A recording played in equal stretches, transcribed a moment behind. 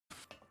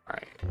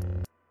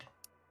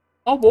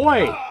Oh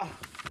boy!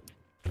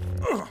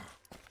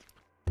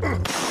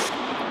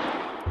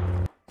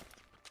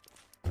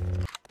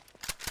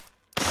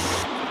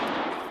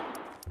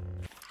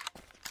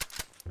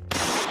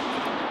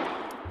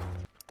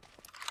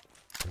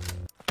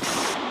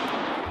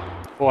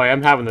 Boy,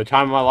 I'm having the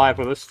time of my life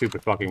with this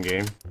stupid fucking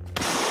game.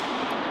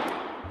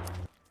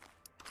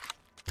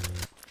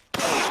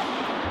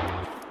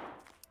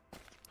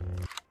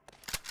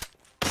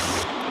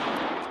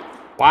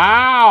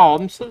 Wow!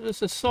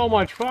 This is so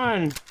much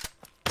fun!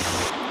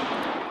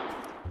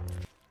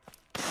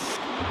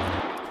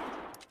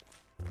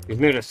 He's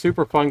made a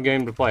super fun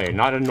game to play,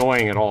 not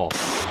annoying at all.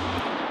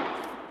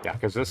 Yeah,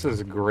 because this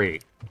is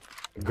great.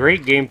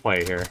 Great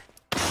gameplay here.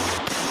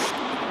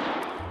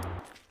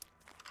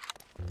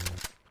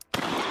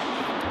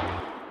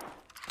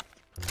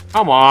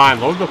 Come on,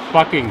 load the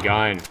fucking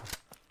gun.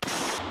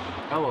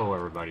 Hello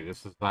everybody,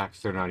 this is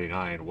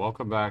Baxter99.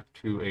 Welcome back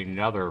to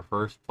another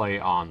First Play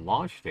on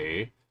Launch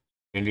Day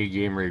indie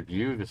game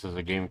review. This is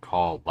a game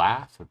called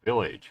Last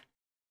Village.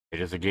 It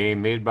is a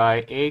game made by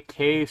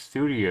AK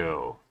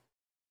Studio.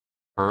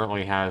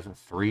 Currently has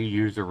 3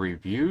 user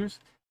reviews,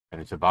 and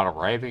it's about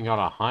arriving on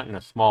a hunt in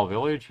a small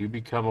village. You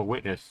become a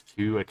witness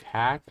to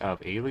attack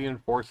of alien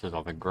forces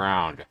on the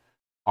ground.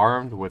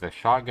 Armed with a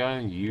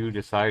shotgun, you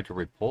decide to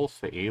repulse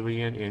the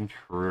alien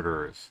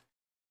intruders.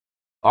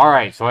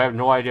 Alright, so I have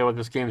no idea what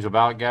this game's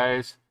about,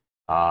 guys.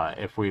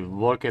 If we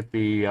look at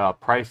the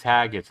price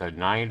tag, it's a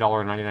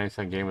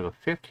 $9.99 game with a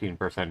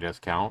 15%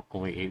 discount,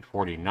 only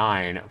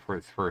 $8.49 for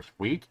its first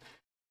week.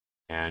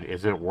 And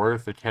is it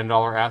worth the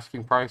 $10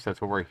 asking price?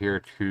 That's what we're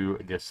here to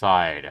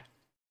decide.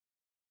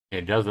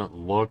 It doesn't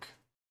look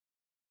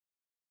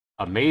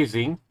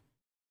amazing.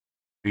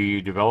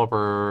 The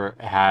developer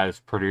has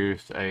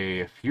produced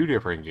a few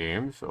different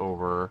games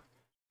over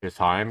this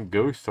time.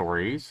 Ghost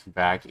Stories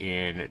back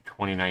in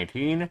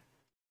 2019.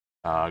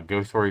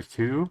 Ghost Stories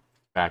 2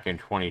 back in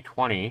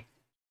 2020.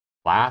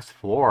 Last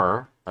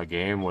Floor, a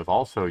game with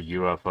also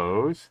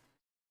UFOs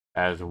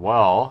as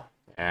well.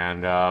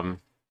 And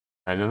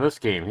then this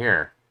game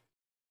here.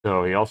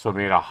 So he also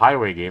made a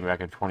highway game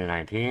back in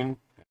 2019.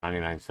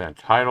 99-cent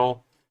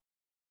title.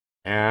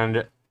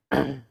 And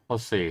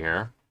let's see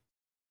here.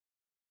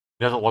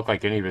 It doesn't look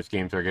like any of his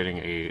games are getting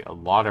a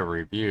lot of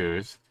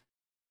reviews,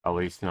 at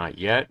least not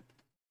yet.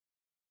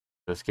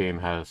 This game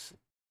has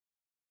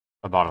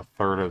about a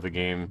third of the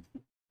game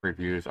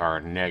reviews are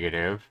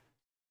negative.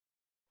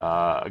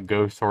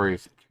 Ghost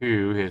Stories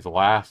 2, his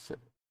last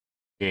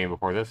game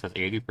before this, has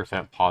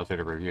 80%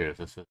 positive reviews.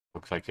 This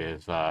looks like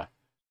his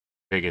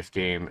biggest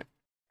game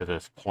to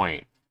this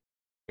point,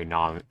 a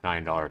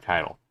 $9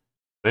 title.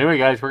 But anyway,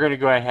 guys, we're going to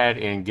go ahead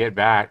and get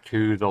back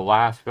to The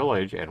Last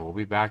Village, and we'll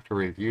be back to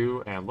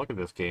review and look at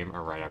this game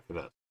right after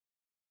this.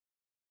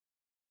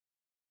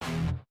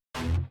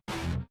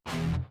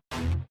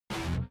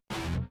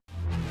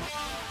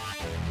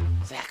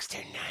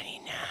 Zaxter99.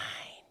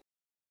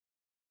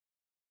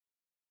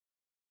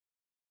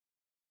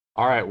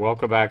 Alright,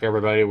 welcome back,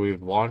 everybody.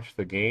 We've launched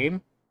the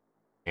game,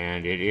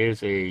 and it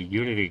is a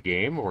Unity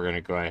game. We're going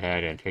to go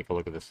ahead and take a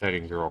look at the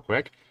settings real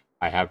quick.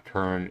 I have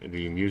turned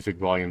the music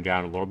volume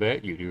down a little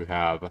bit. You do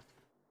have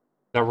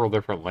several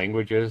different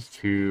languages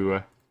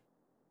to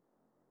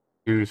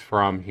choose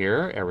from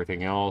here.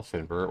 Everything else,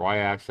 invert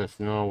y-axis,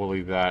 no, we'll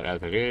leave that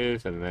as it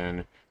is, and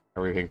then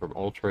everything from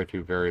ultra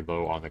to very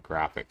low on the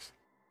graphics.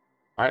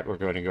 Alright, we're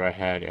going to go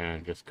ahead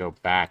and just go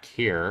back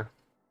here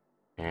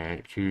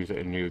and choose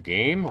a new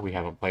game. We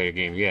haven't played a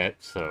game yet,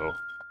 so...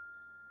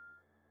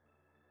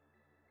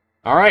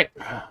 Alright,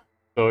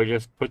 so it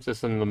just puts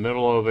us in the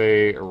middle of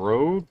a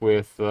road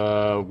with,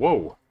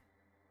 whoa!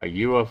 A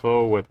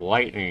UFO with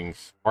lightning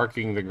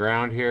sparking the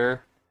ground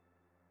here.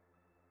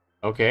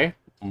 Okay,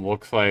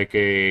 looks like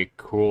a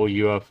cool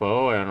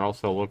UFO, and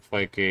also looks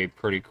like a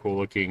pretty cool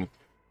looking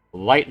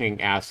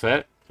lightning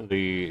asset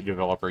the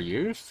developer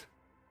used.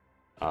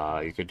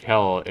 You can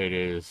tell it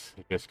is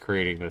just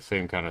creating the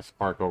same kind of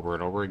spark over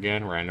and over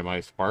again,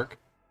 randomized spark.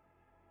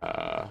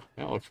 Yeah,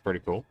 it looks pretty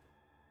cool.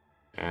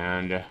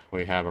 And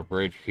we have a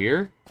bridge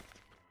here.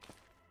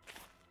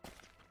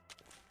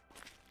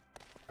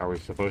 Are we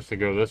supposed to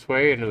go this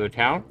way into the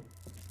town?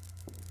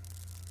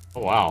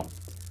 Oh, wow.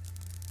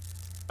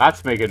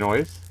 That's making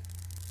noise.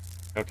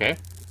 Okay.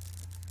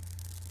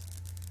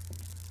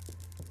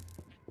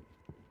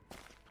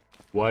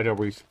 What are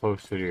we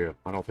supposed to do?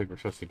 I don't think we're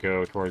supposed to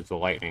go towards the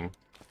lightning.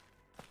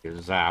 Get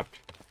zapped.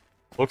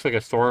 Looks like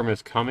a storm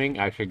is coming.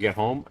 I should get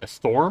home. A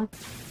storm?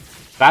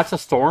 That's a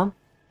storm?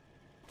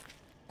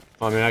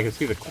 I mean, I can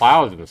see the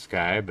clouds in the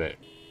sky, but...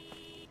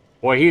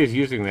 Boy, he is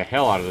using the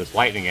hell out of this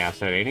lightning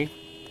asset, ain't he?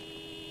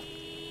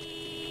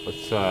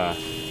 Let's,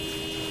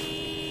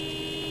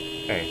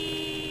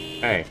 Hey.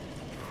 Hey.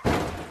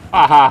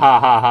 Ha ha ha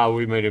ha ha,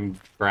 we made him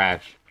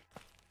crash.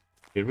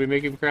 Did we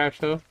make him crash,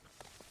 though?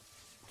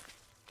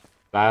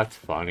 That's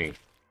funny.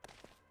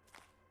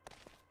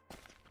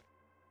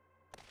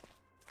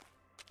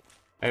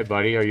 Hey,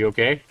 buddy, are you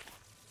okay?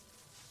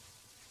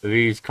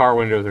 These car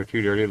windows are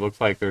too dirty. It looks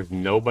like there's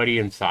nobody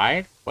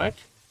inside? What?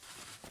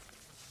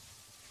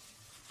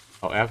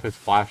 Oh, F is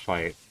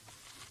flashlight.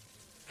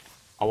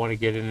 I want to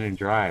get in and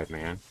drive,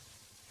 man.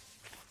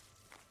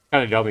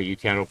 Kind of dumb that you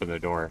can't open the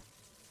door.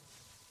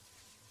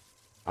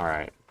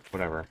 Alright,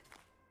 whatever.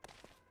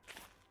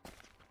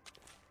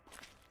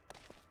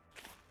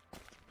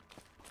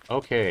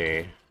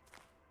 Okay.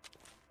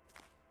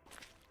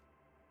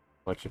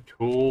 Bunch of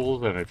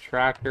tools and a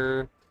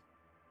tractor.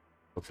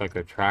 Looks like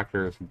the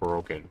tractor is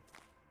broken.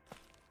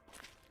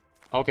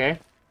 Okay.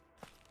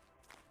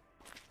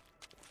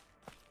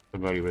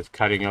 Somebody was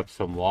cutting up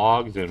some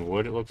logs and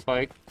wood, it looks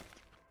like.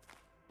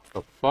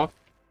 The fuck?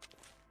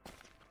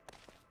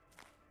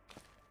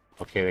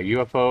 Okay, the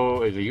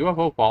UFO... Is the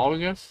UFO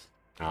following us?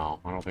 No,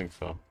 I don't think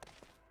so.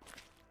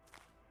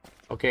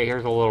 Okay,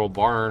 here's a little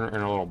barn,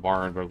 and a little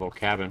barn, but a little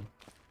cabin.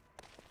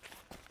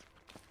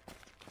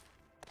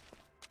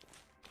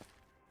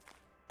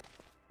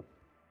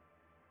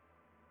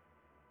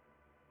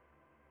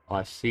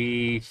 I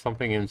see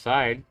something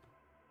inside.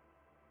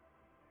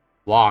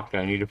 Locked,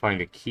 I need to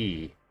find a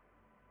key.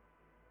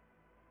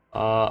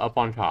 Up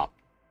on top.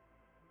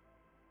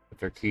 Put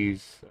their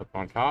keys up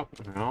on top,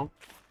 no?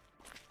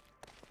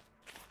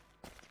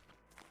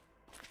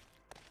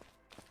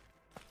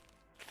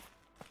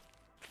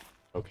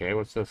 Okay,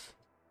 what's this?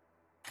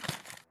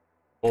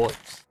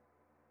 Bullets.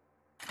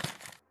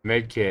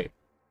 Medkit.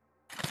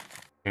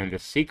 And a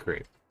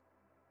secret.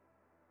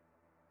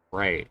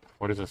 Right.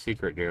 What does a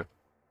secret do?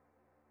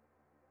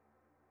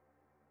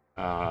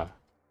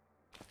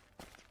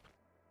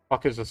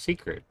 Fuck is a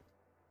secret?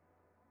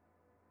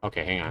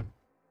 Okay, hang on.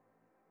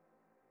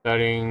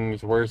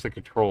 Settings, where's the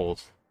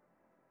controls?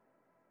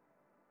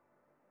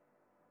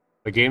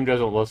 The game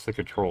doesn't list the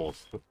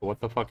controls.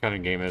 What the fuck kind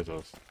of game is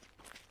this?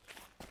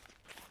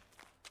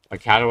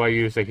 Like, how do I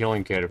use the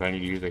healing kit if I need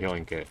to use a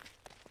healing kit?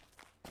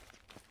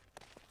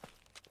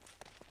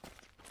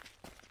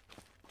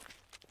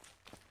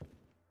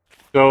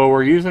 So,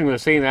 we're using the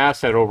same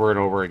asset over and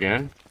over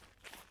again.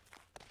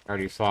 I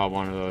already saw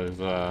one of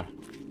those,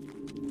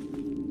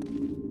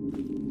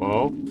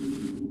 Whoa.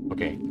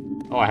 Okay.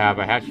 Oh, I have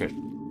a hatchet.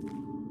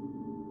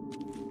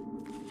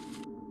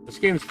 This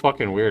game's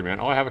fucking weird,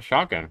 man. Oh, I have a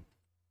shotgun.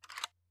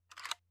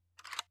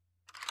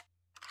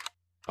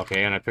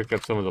 Okay, and I picked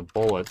up some of the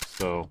bullets,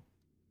 so...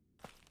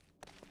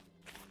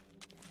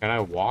 Can I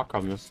walk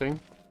on this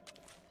thing?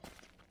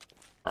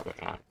 Probably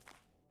not.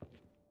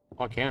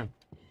 Oh, I can.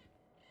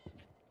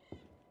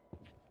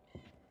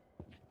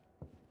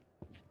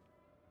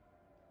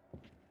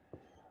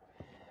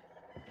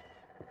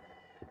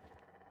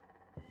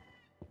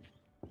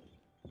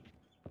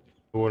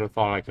 Who would have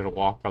thought I could have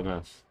walked on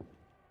this?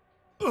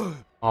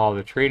 Oh,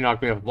 the tree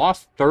knocked me off.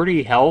 Lost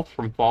 30 health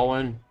from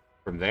falling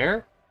from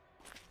there?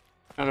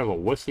 Kind of a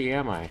wussy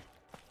am I?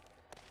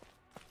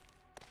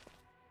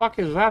 Fuck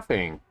is that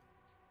thing?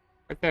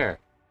 Right there.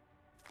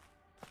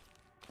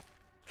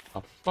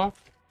 The fuck?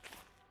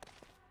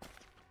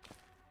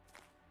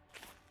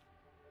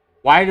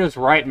 Why does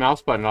right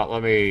mouse button not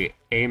let me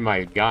aim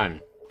my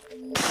gun?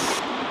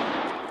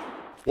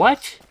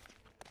 What?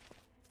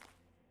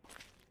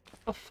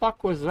 The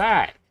fuck was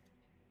that?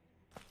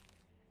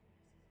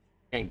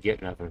 Can't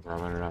get nothing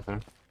from it or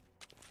nothing.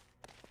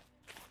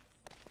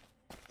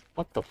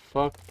 What the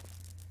fuck?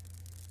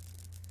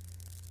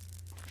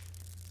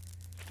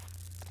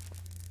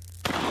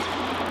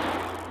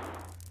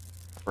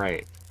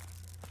 Right.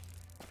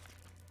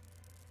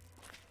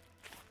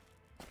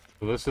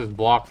 So this is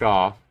blocked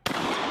off.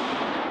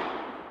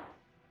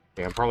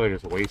 Okay, I'm probably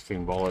just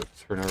wasting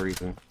bullets for no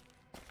reason.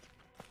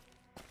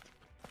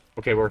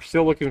 Okay, we're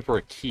still looking for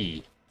a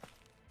key.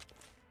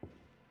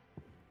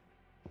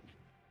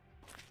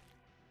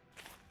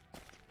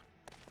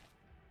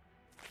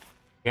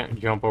 Can't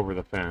jump over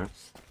the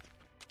fence.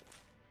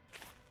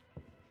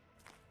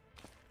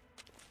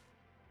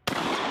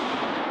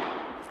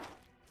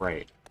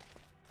 Right.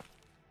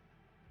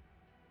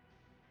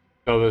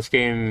 So this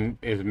game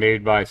is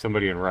made by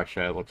somebody in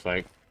Russia, it looks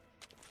like.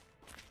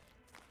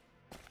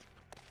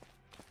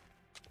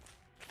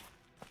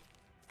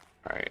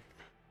 Alright.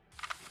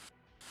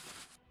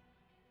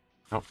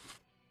 Nope.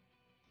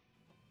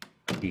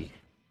 Key.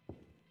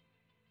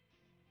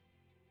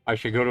 I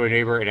should go to a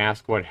neighbor and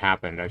ask what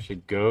happened. I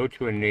should go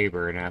to a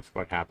neighbor and ask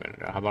what happened.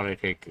 How about I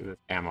take this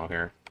ammo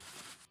here?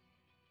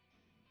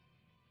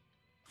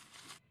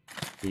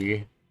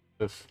 See?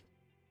 This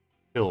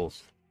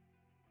kills.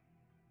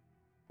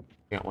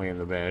 Can't lay in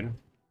the bed.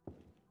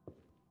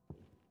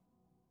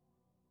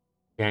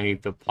 Can't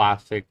eat the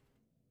plastic.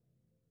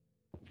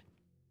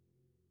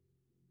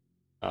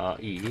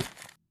 E.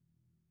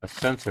 A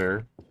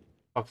sensor.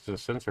 What the fuck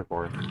is a sensor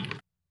for?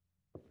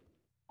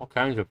 All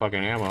kinds of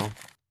fucking ammo.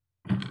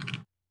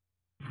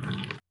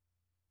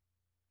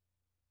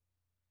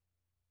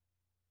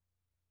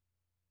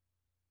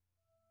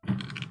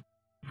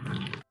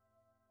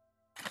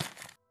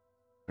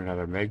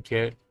 Another med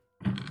kit.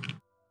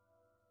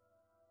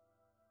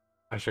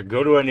 I should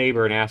go to a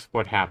neighbor and ask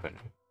what happened.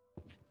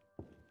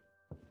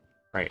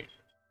 Right.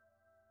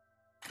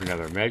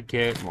 Another med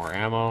kit, more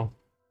ammo.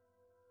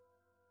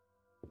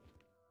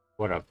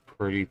 What a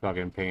pretty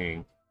fucking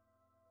painting.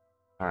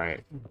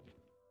 Alright.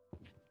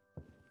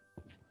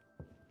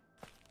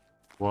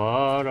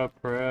 What a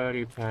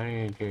pretty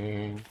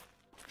painting.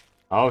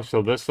 Oh,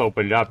 so this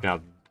opened up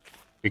now.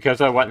 Because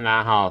I went in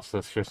that house,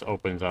 this just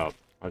opens up.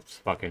 That's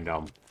fucking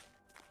dumb.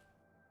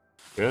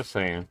 Just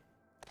saying.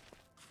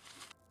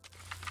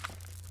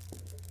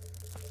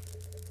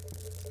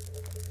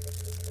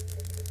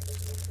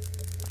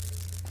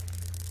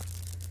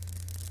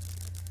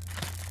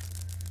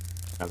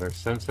 Another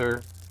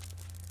sensor.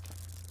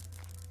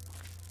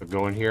 So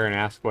go in here and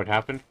ask what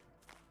happened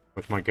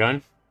with my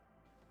gun.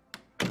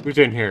 Who's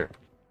in here?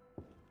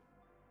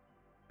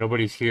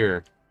 Nobody's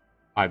here.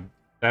 I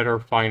better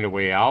find a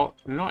way out.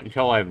 Not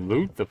until I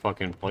loot the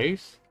fucking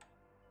place.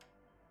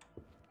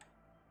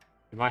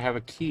 It might have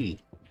a key.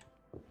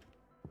 You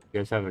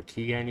guys have a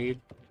key I need?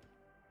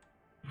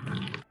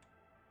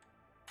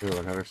 Ooh,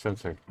 another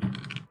sensor.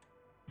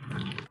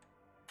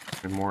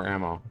 And more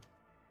ammo.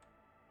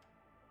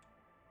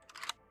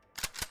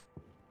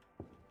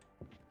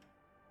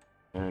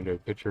 And a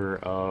picture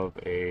of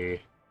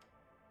a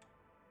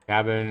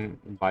cabin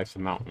by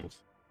some mountains.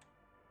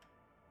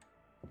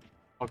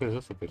 What is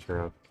this a picture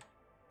of?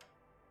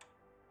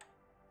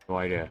 No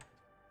idea.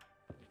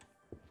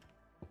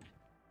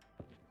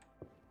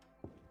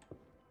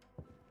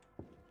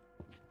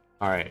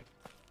 Alright.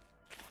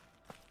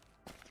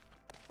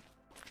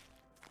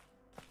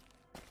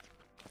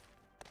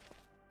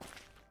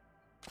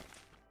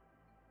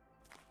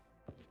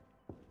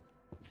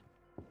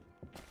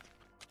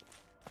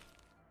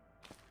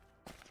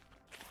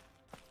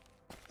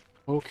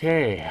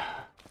 Okay.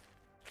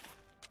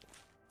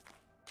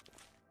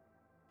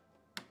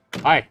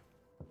 Hi.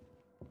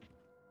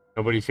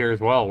 Nobody's here as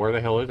well. Where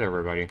the hell is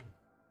everybody?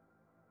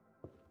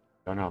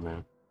 Don't know,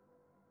 man.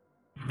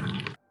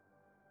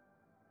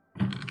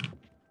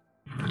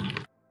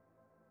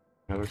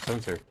 Another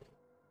sensor.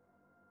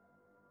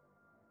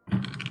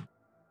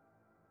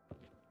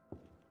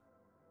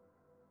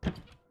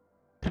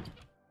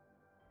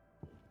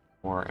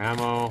 More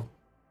ammo.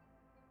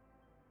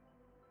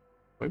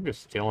 I'm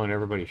just stealing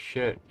everybody's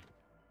shit.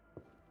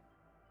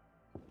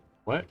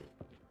 What?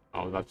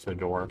 Oh, that's the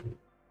door.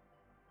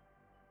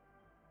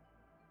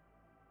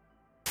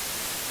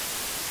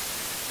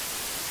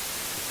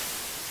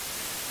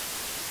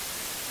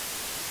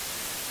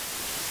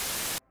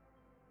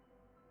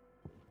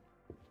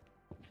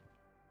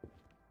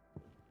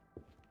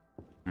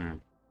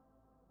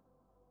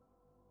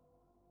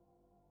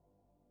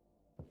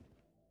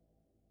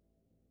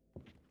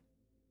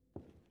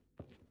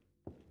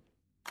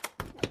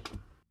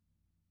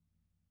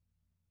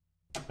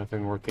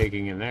 Nothing worth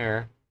taking in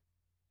there.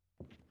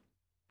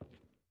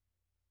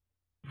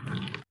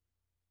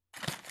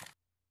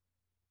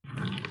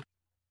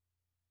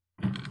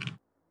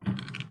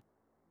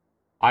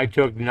 I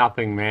took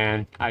nothing,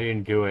 man. I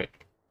didn't do it.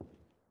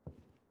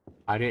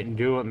 I didn't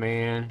do it,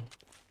 man.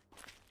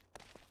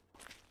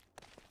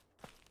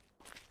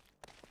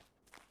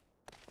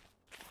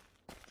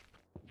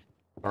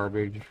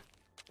 Garbage.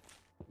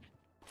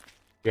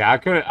 Yeah,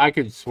 I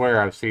could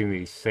swear I've seen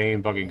these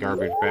same fucking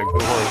garbage bags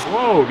before.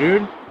 Whoa,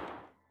 dude.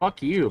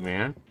 Fuck you,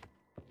 man.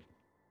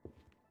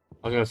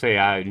 I was gonna say,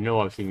 I know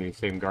I've seen these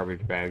same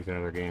garbage bags in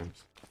other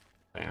games.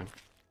 Damn.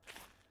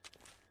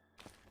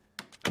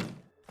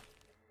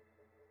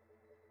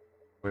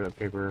 Toilet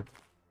paper.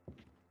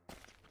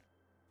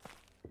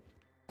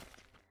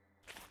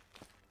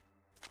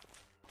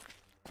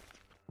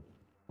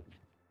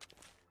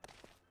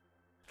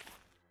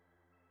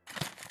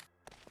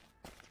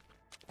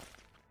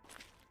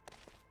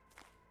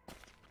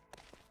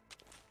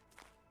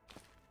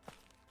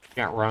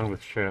 Can't run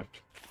with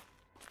shift.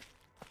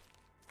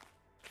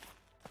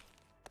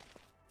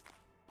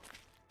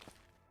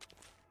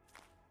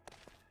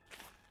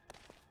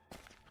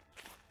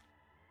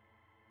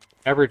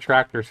 Every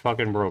tractor's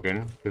fucking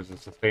broken, because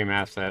it's the same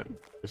asset.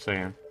 Just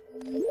saying.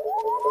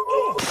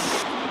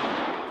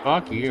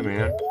 Fuck you,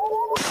 man.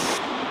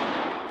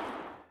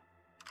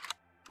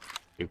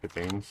 Stupid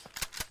things.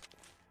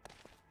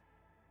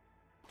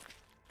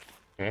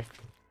 Okay.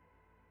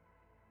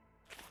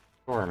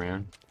 Sure,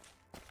 man.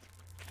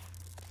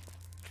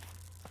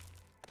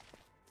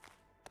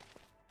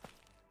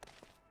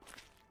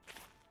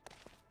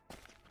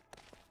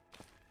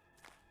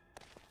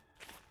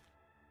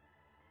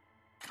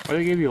 Why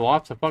they give you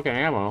lots of fucking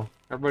ammo?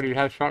 Everybody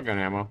has shotgun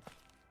ammo.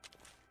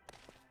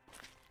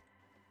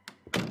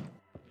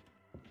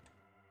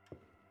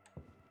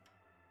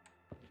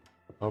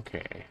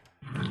 Okay.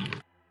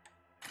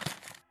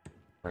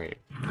 Great.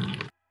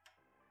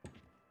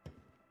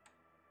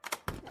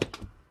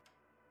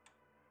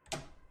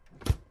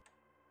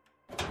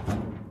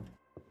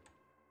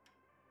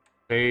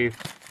 Safe.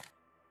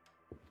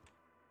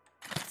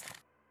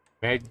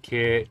 Med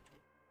kit.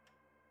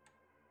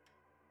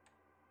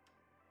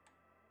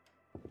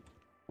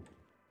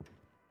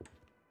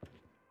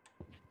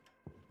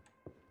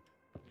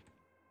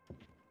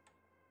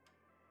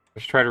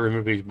 Let's try to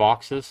remove these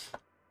boxes.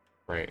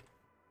 Right.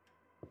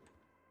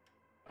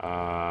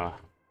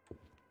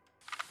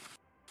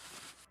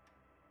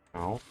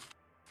 No.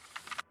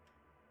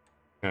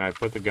 Can I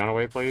put the gun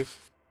away, please?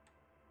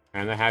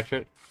 And the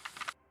hatchet?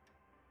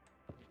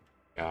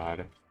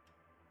 God.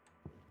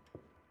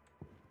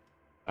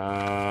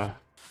 I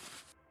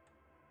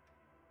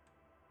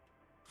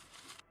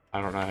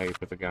don't know how you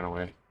put the gun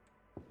away.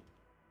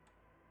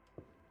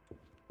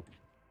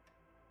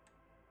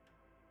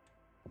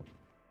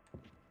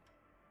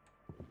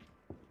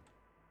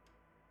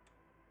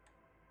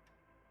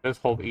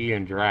 Just hold E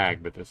and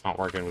drag, but it's not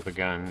working with the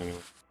gun anyway.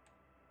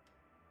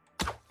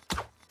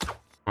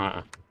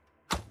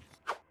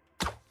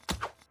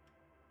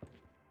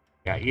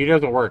 Yeah, E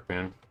doesn't work,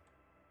 man.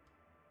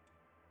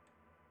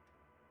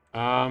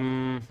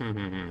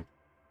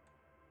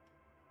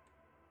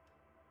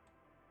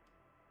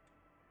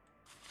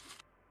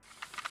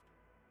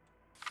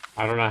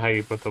 I don't know how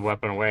you put the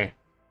weapon away.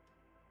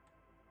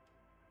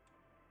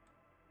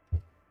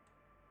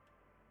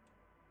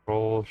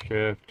 Control,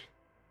 Shift,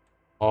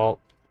 Alt,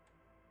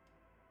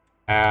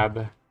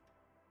 Tab,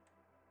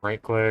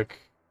 right click,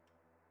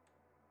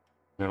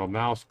 middle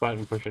mouse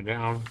button, push it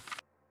down.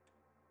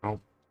 Nope.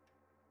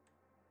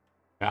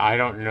 I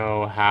don't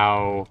know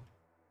how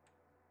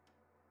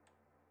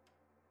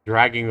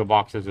dragging the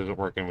boxes isn't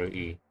working with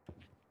E.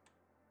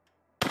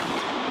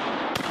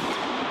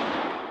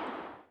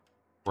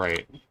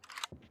 Right.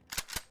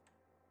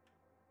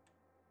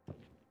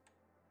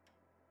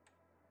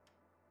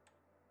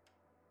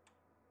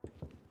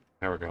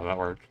 There we go, that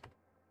worked.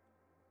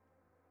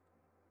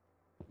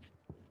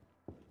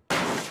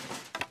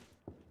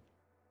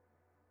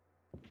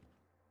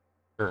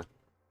 Sure.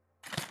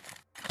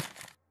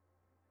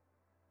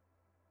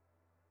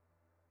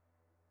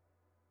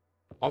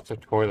 Lots of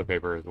toilet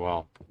paper as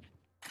well.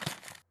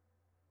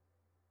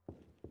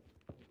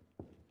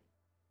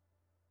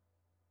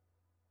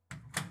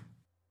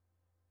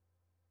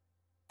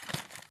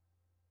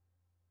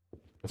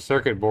 A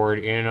circuit board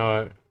in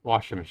a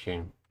washing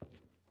machine.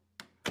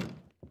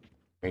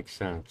 Makes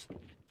sense.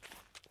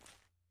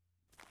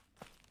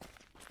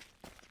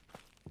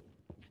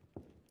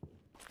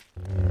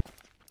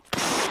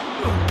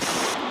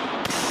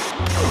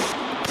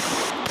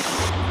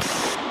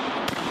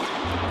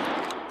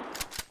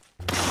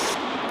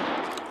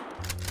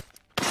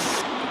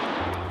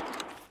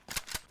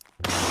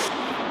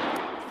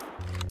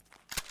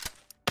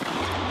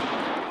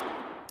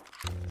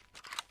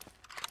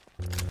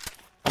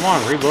 Come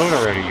on, reload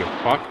already, you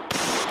fuck.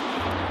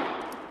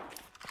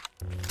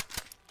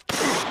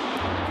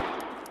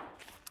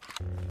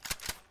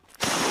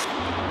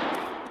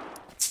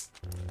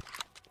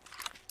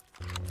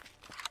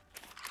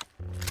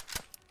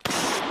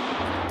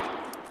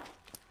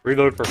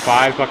 Reload for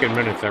 5 fucking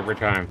minutes every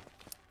time.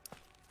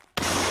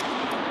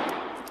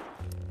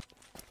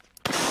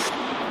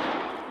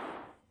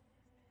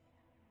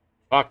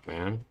 Fuck,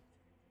 man.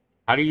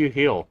 How do you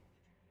heal?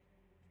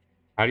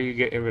 How do you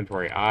get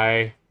inventory?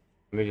 Let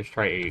me just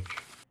try H.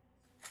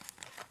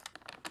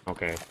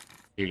 Okay.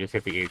 You just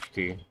hit the H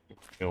key.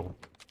 Heal.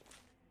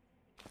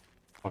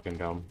 Fucking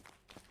dumb.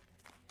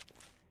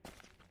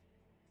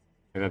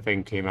 And that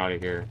thing came out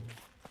of here.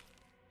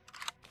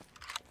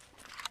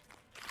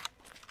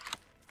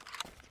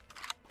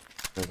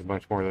 There's a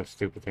bunch more of those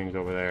stupid things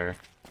over there.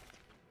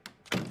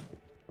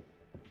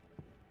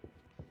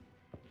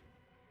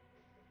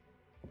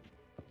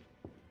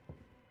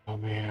 Oh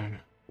man,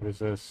 what is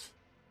this?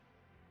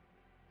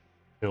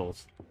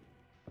 Pills.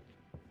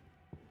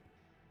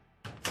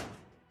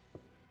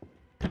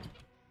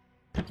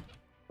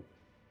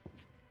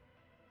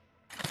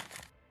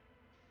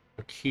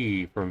 A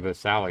key from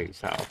Vasali's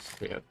house.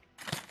 Yep.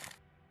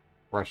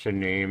 Russian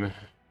name.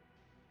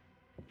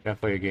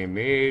 Definitely a game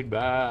made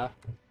by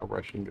a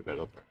Russian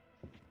developer.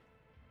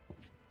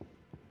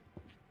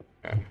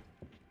 Okay.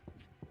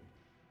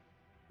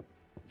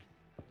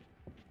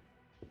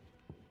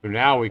 So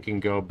now we can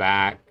go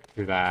back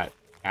to that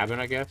cabin,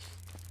 I guess.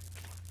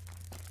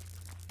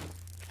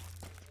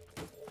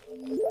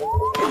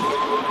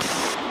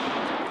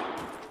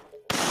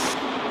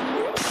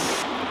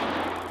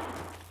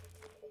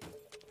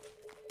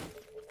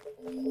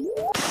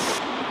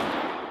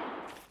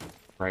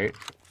 Right?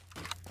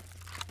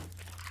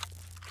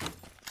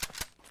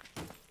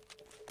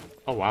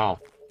 Oh, wow.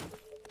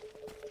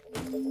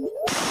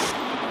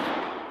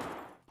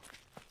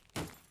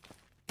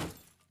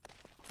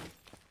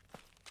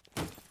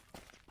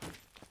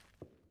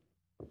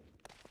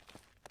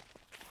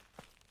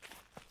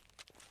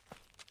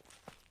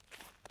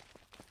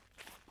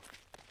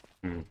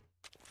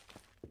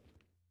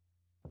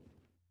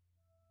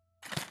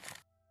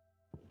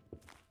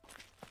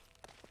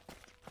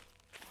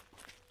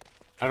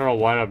 I don't know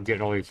why I'm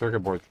getting all these circuit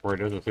boards for. It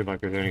doesn't seem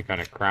like there's any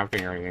kind of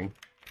crafting or anything.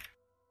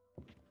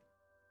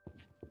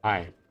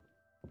 Hi.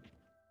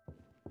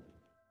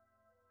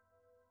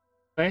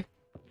 Hey?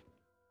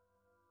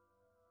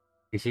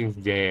 He seems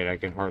dead. I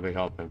can hardly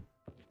help him.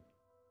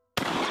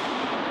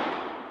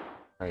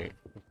 Right.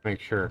 Let's make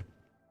sure.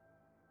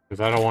 Because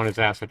I don't want his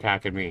ass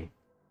attacking me.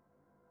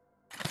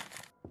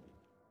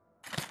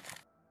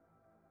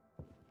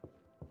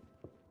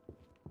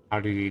 How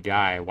did he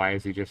die? Why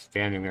is he just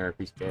standing there if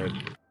he's dead?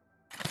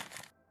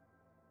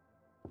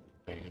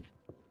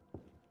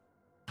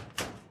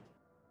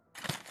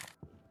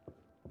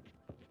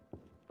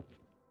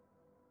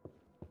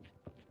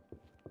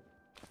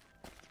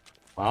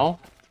 Well.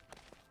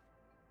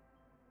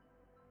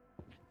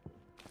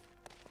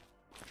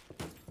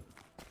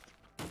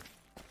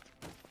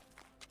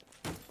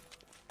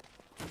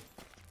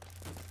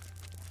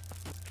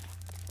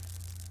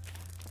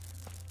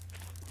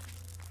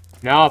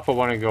 Now if I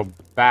want to go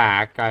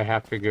back, I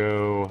have to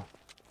go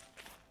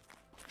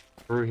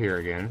through here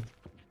again.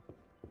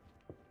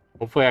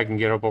 Hopefully I can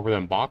get up over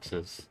them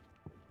boxes.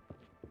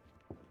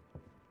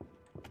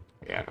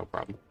 Yeah, no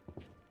problem.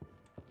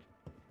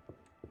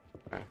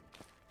 Okay.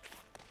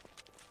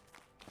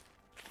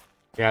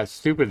 Yeah, it's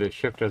stupid that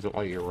shift doesn't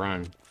let you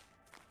run.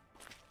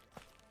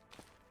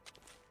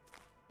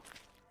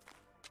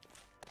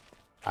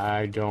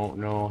 I don't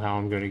know how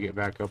I'm going to get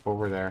back up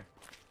over there.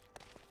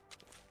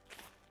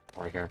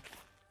 Right here.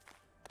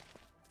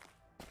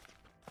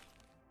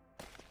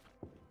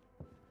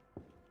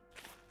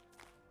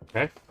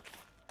 Okay.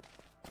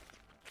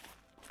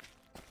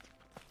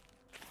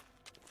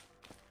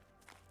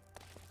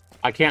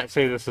 I can't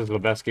say this is the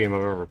best game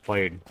I've ever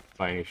played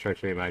by any stretch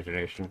of the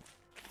imagination.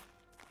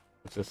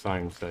 What's the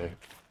sign say?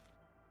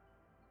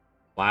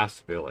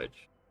 Last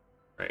Village.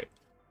 Right.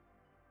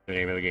 The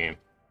name of the game.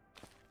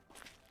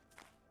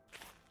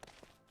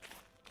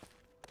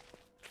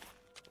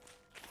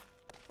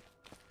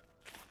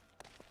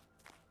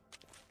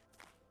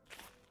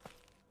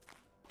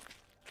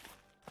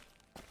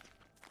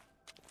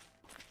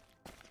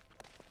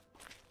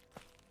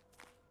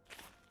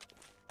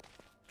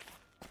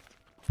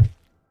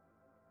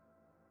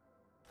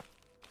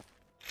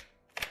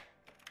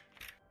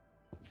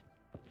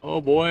 Oh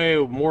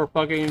boy, more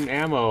fucking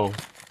ammo.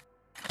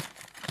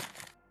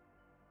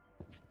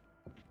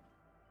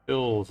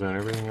 Pills and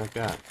everything like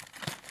that.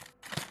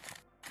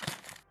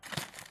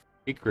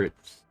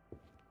 Secrets.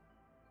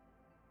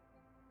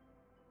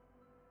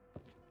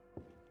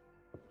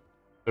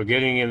 So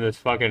getting in this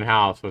fucking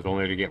house was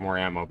only to get more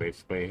ammo,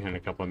 basically, and a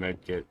couple of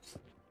med kits.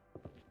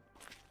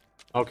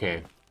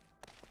 Okay.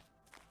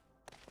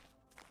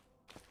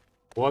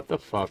 What the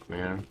fuck,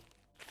 man?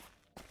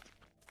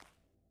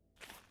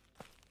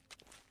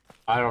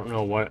 I don't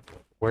know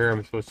where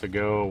I'm supposed to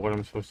go, what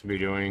I'm supposed to be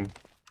doing.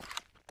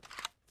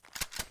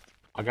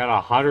 I got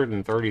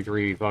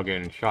 133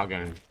 fucking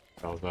shotgun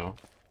shells, though.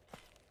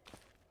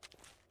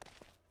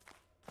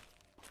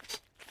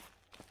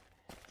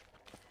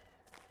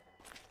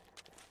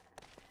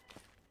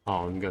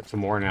 Oh, and got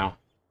some more now.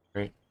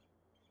 Right?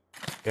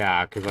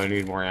 Yeah, because I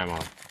need more ammo.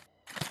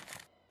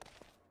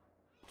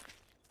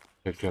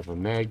 Picked up a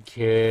med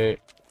kit.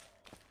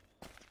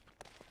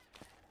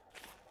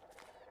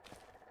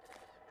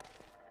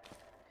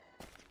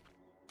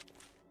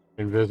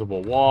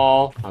 Invisible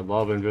wall. I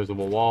love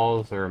invisible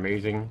walls. They're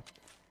amazing.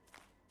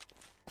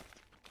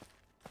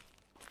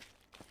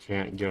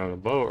 Can't get on the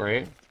boat,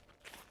 right?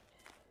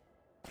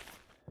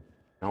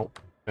 Nope.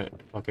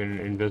 Fucking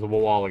invisible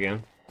wall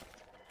again.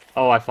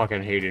 Oh, I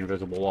fucking hate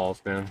invisible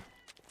walls, man.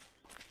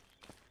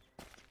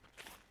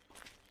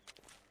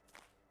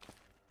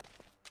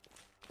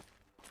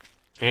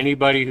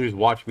 Anybody who's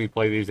watched me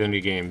play these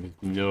indie games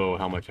know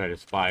how much I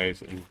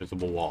despise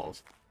invisible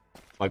walls.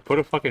 Like, put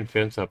a fucking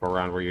fence up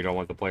around where you don't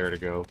want the player to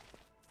go.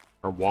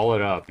 Or wall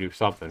it up, do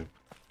something.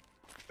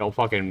 Don't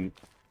fucking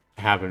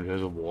have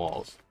invisible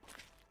walls.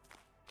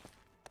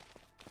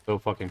 So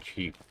fucking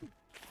cheap.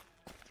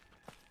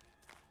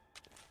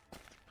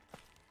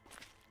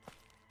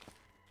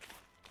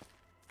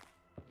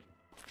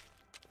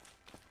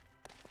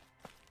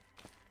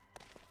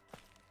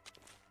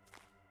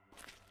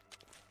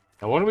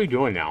 Now what are we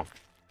doing now?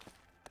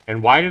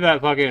 And why did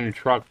that fucking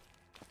truck,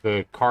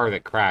 the car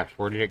that crashed,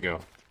 where did it go?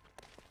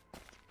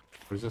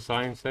 What does the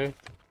sign say?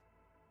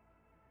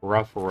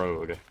 Rough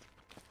road.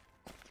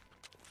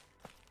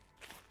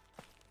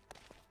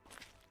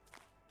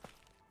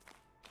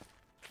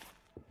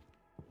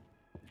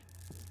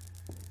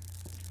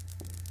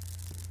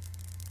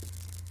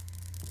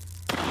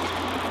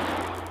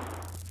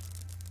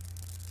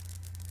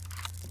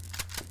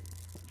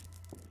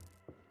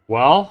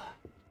 Well,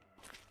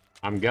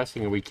 I'm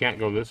guessing we can't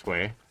go this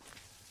way.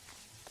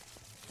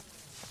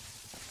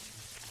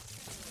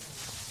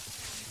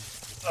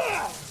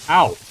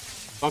 Ow!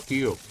 Fuck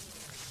you.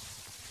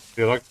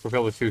 The electrical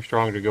field is too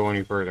strong to go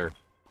any further.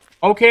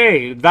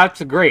 Okay,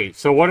 that's great.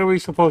 So what are we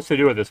supposed to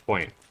do at this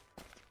point?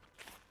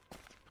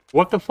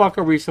 What the fuck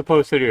are we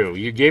supposed to do?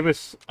 You gave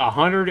us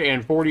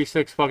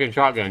 146 fucking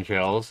shotgun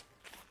shells.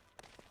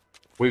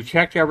 We've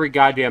checked every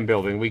goddamn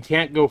building. We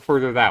can't go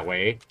further that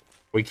way.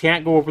 We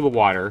can't go over the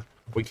water.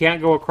 We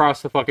can't go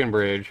across the fucking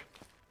bridge.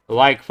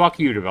 Like, fuck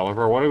you,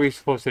 developer. What are we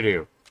supposed to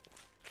do?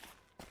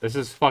 This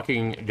is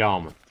fucking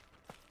dumb.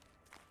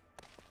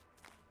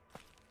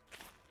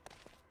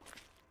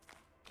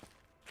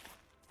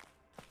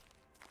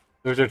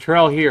 There's a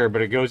trail here,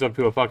 but it goes up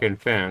to a fucking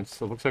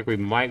fence. It looks like we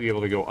might be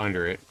able to go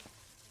under it.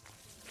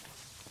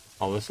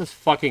 Oh, this is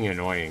fucking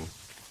annoying.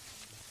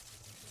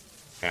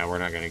 Yeah, we're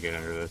not gonna get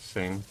under this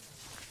thing.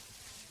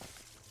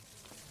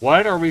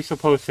 What are we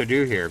supposed to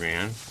do here,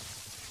 man?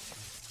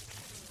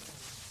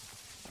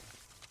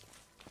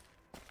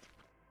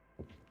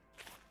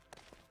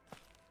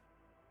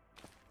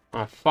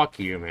 Ah, fuck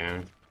you,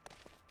 man.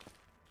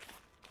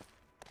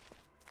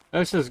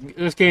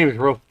 This game is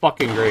real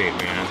fucking great,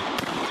 man.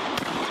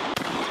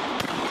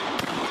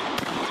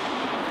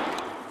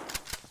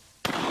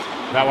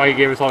 Is that why you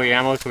gave us all the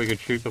ammo so we could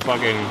shoot the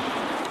fucking...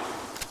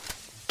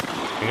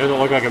 It doesn't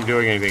look like I'm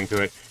doing anything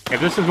to it. If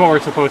this is what we're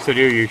supposed to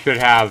do, you should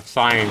have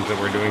signs that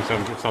we're doing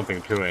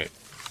something to it.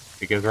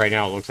 Because right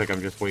now it looks like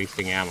I'm just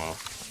wasting ammo.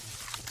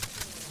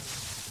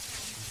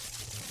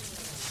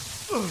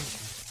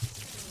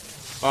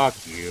 Fuck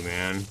you,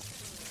 man.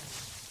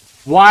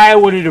 Why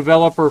would a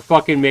developer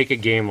fucking make a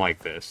game like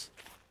this?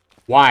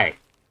 Why?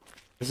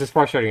 This is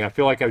frustrating. I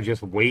feel like I've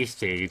just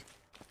wasted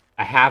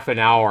a half an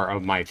hour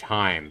of my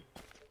time.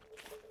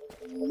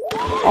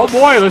 Oh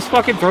boy, let's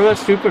fucking throw that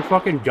stupid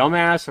fucking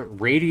dumbass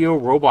radio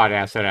robot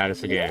asset at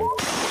us again.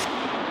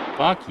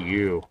 Fuck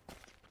you.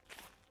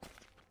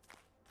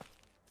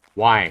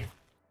 Why?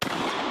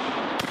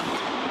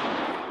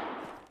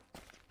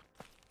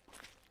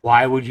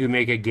 Why would you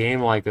make a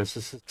game like this?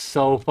 This is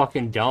so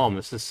fucking dumb.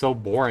 This is so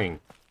boring.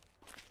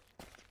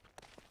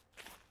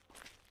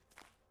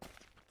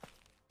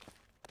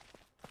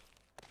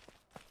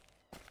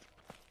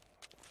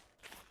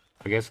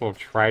 I guess we'll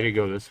try to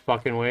go this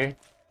fucking way.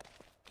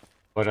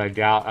 But I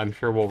doubt, I'm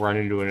sure we'll run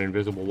into an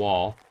invisible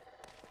wall.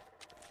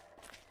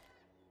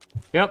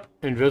 Yep,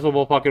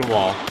 invisible fucking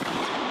wall.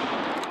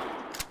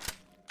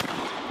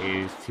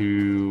 Is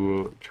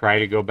to try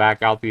to go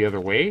back out the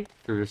other way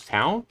through this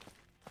town.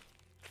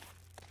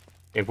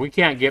 If we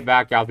can't get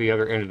back out the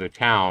other end of the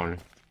town,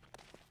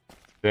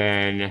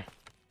 then...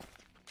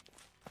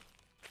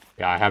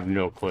 yeah, I have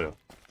no clue.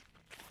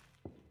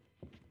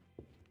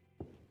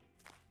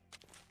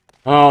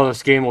 Oh,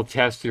 this game will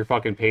test your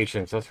fucking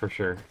patience, that's for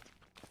sure.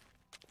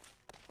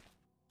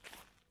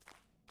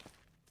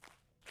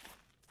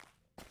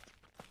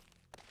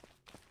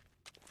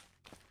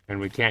 And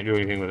we can't do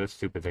anything with this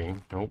stupid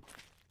thing. Nope.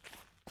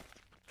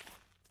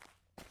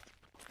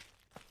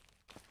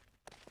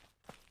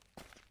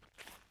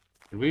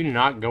 Did we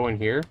not go in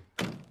here?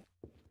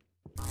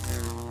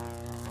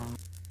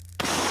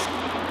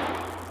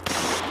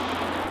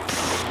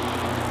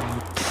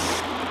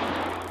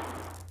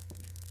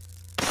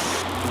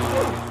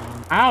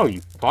 Ow,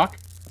 you fuck.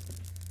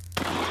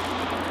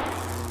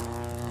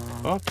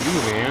 Fuck you,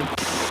 man.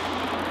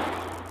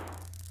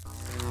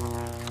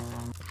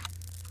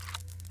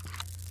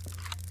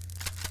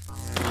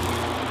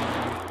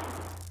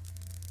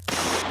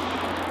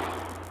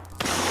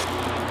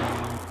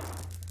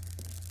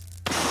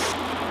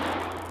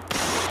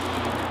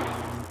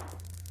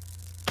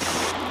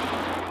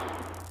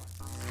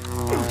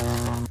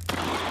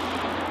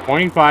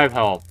 $25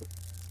 health.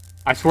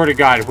 I swear to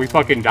God, if we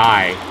fucking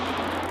die...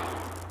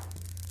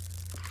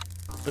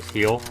 Let's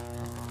heal.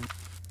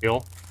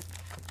 Heal.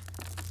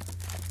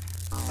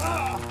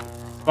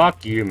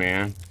 Fuck you,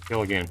 man.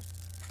 Heal again.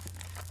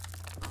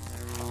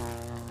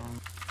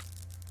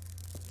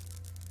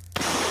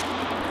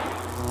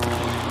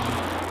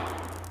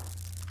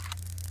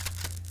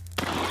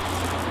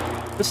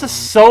 This is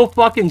so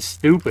fucking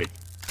stupid.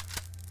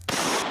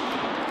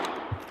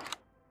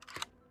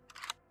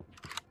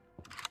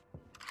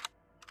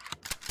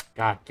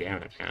 God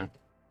damn it, man.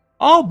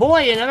 Oh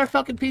boy, another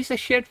fucking piece of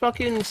shit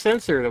fucking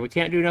sensor that we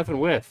can't do nothing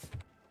with.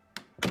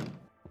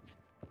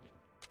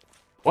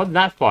 Wasn't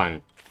that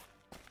fun?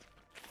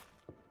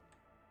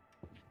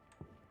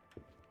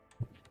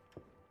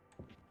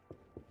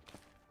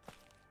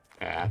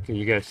 Yeah, can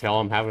you guys tell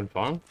I'm having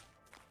fun?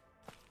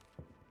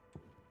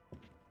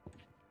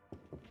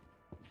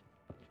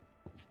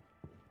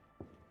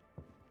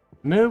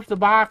 Move the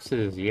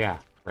boxes, yeah,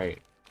 right.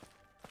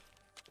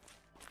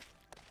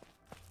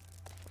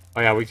 Oh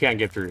yeah, we can't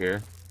get through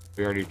here.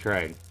 We already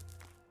tried.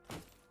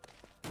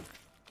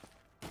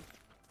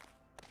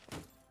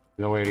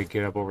 No way to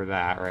get up over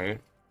that, right?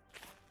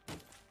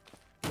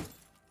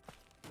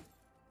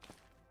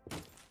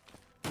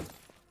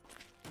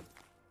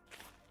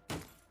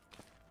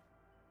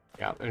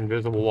 Yeah,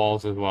 invisible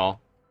walls as well.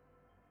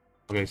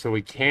 Okay, so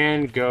we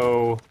can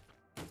go...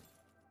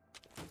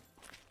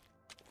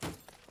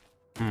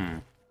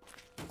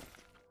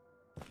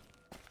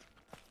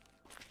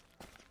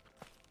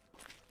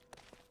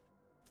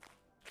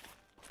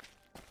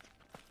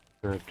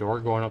 Is there a door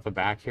going up the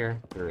back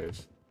here? There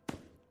is.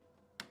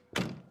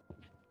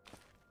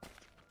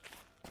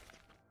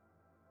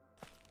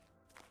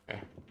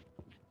 Okay.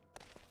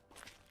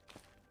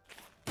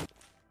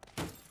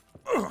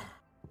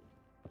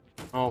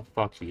 Oh,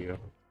 fuck you.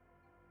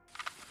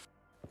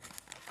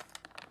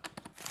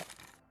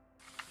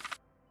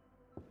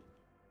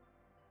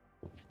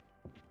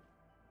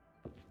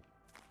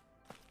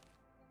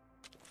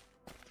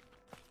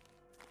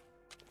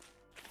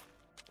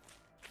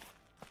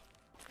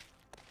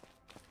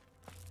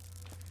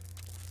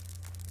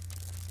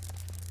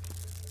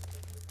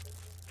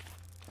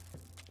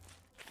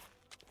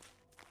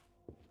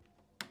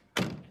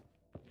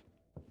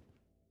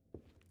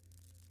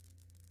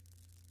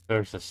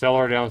 There's a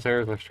cellar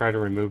downstairs. Let's try to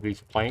remove these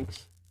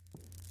planks.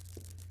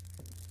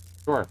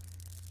 Sure.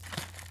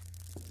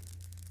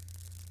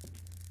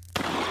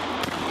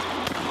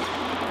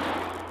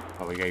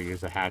 we gotta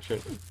use the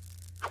hatchet.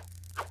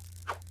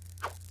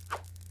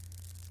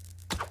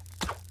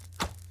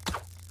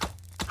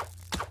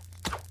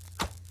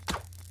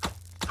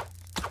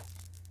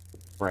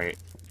 Right.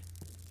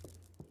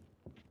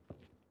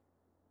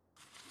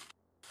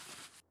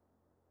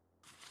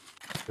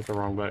 Hit the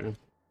wrong button.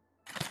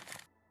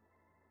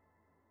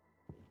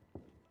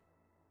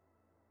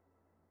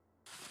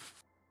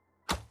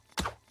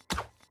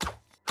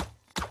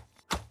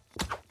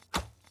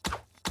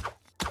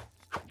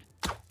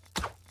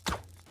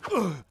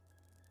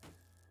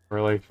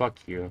 Really? Fuck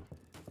you.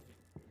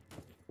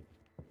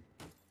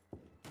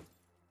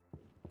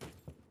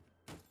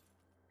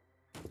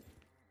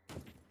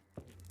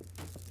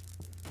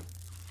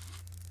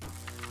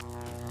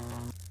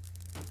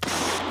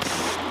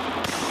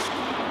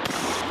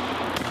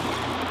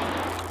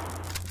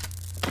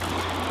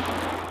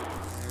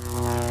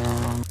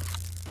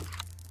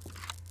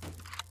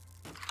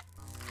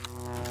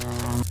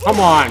 Come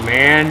on,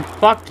 man.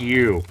 Fuck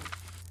you.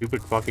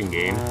 Stupid fucking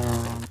game.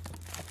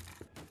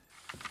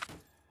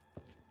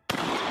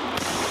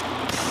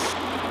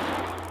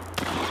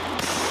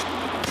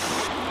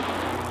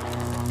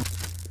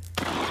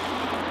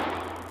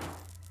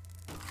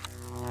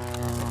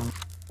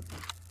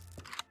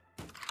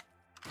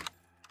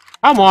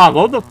 Come on,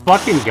 load the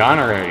fucking gun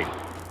already.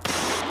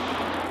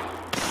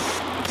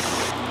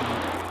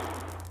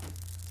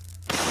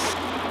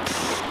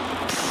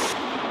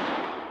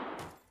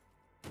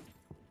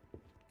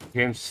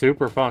 Game's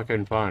super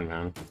fucking fun,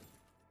 man.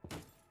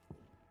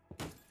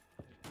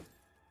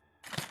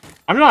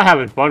 I'm not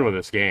having fun with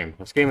this game.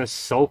 This game is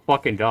so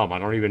fucking dumb. I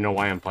don't even know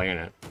why I'm playing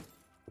it.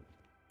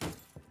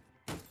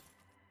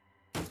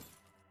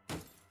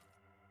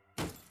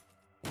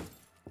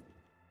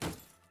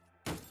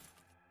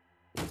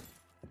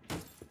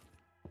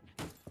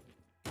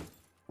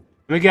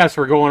 Let me guess,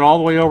 we're going all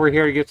the way over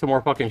here to get some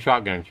more fucking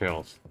shotgun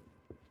shells.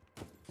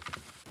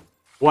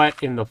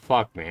 What in the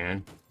fuck,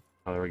 man?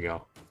 Oh, there we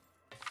go.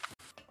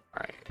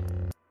 Alright.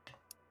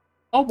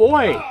 Oh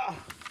boy!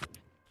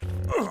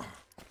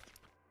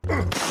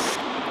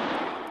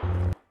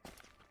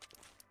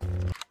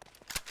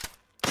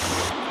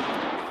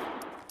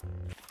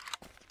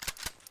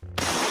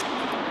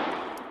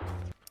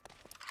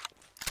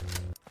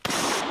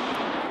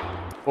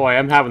 Boy,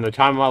 I'm having the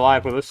time of my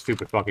life with this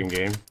stupid fucking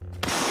game.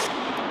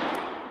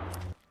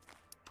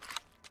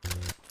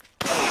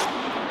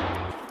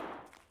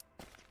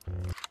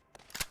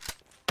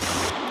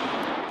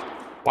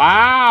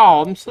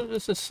 Wow!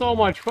 This is so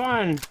much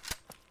fun!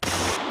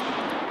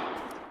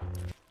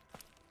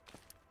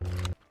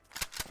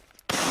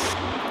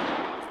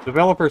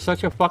 Developer's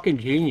such a fucking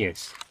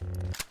genius.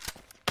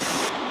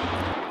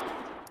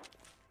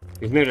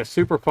 He's made a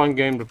super fun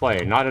game to play,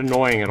 not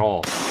annoying at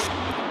all.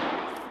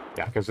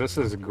 Yeah, because this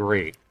is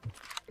great.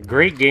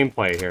 Great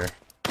gameplay here.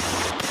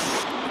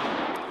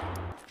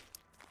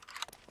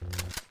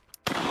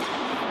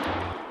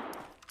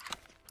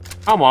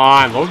 Come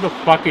on, load the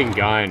fucking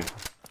gun.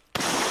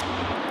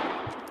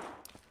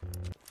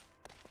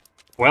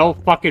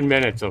 12 fucking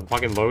minutes of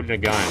fucking loading a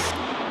gun.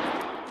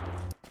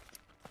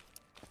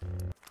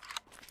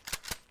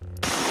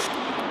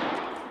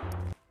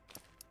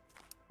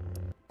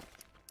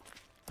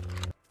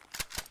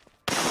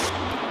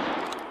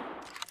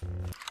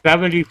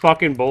 $70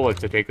 fucking bullets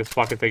to take this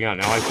fucking thing out.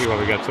 Now I see why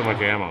we got so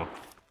much ammo.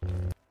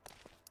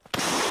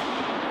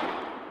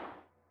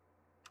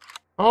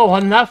 Oh,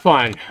 wasn't that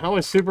fun? That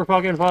was super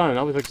fucking fun.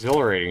 That was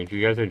exhilarating. Did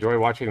you guys enjoy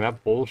watching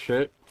that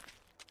bullshit?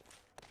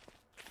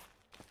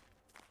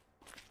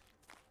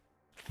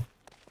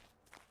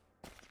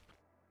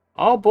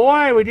 Oh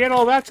boy, we did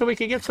all that so we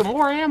could get some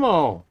more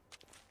ammo.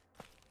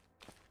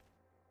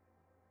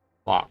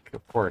 Locked,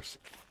 of course.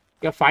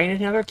 You gotta find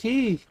another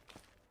key.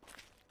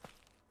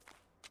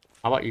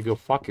 How about you go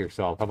fuck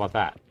yourself? How about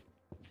that?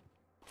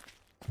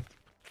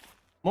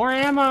 More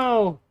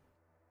ammo!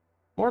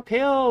 More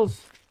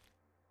pills!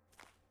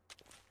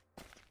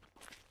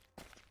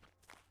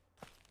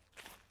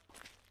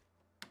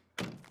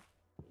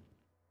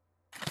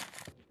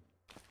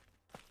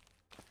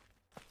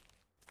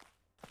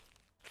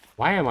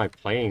 Why am I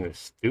playing this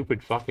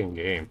stupid fucking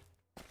game?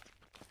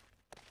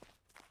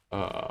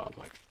 My...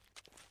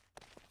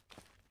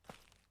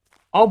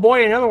 Oh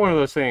boy, another one of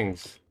those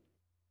things.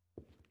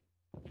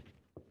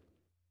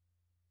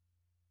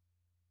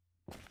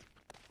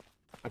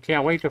 I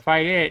can't wait to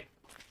fight it.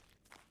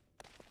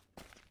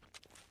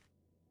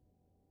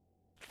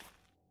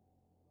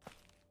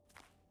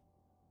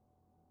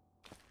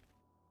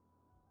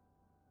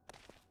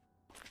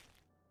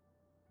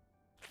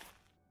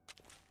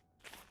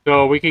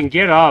 So we can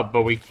get up,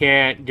 but we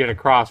can't get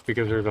across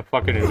because there's a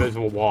fucking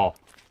invisible wall.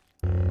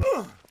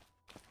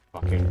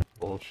 Fucking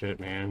bullshit,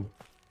 man.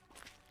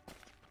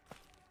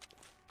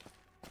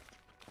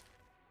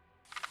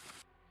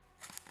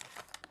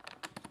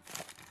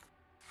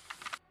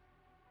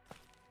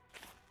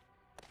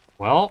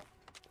 Well.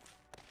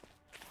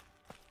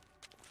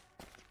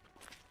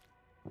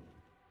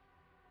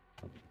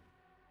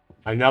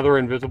 Another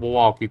invisible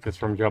wall keeps us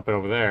from jumping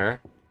over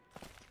there.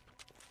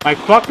 Like,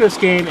 fuck this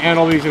game and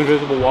all these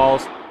invisible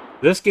walls.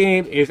 This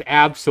game is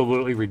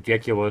absolutely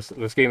ridiculous.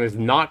 This game is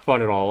not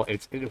fun at all.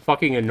 It's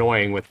fucking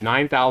annoying with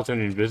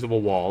 9,000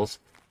 invisible walls.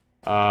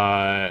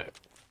 Some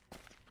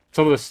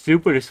of the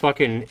stupidest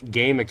fucking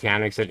game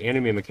mechanics and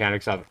enemy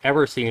mechanics I've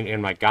ever seen in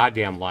my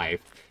goddamn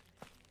life.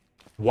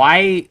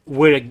 Why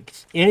would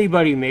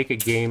anybody make a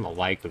game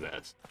like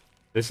this?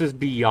 This is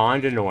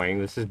beyond annoying.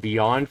 This is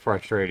beyond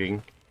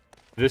frustrating.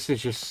 This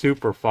is just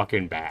super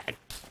fucking bad.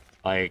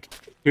 Like,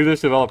 to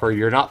this developer,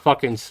 you're not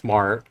fucking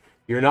smart.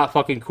 You're not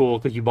fucking cool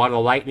because you bought a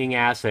lightning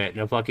asset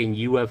and a fucking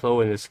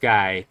UFO in the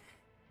sky.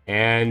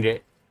 And,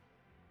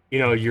 you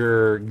know,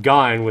 your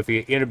gun with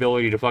the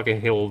inability to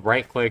fucking hold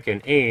right-click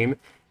and aim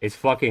is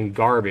fucking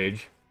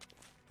garbage.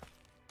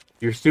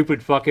 Your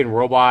stupid fucking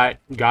robot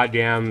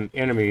goddamn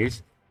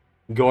enemies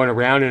going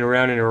around and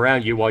around and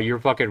around you while you're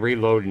fucking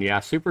reloading.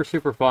 Yeah, super,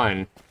 super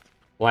fun.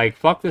 Like,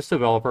 fuck this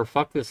developer.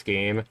 Fuck this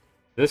game.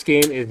 This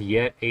game is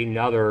yet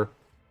another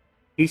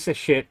piece of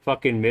shit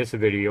fucking M.I.S.S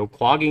video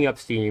clogging up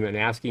Steam and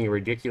asking a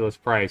ridiculous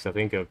price, I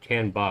think, of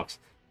 $10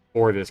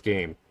 for this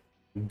game.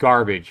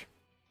 Garbage.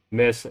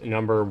 M.I.S.S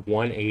number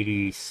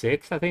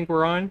 186, I think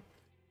we're on.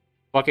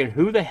 Fucking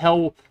who the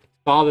hell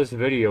saw this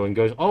video and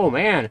goes, oh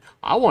man,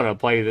 I want to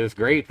play this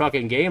great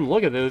fucking game.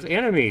 Look at those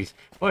enemies.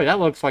 Boy, that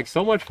looks like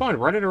so much fun.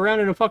 Running around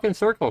in a fucking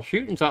circle,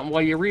 shooting something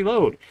while you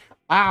reload.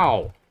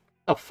 Wow.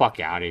 Get the fuck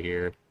out of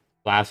here.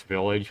 Last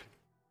Village.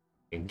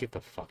 And get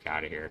the fuck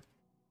out of here.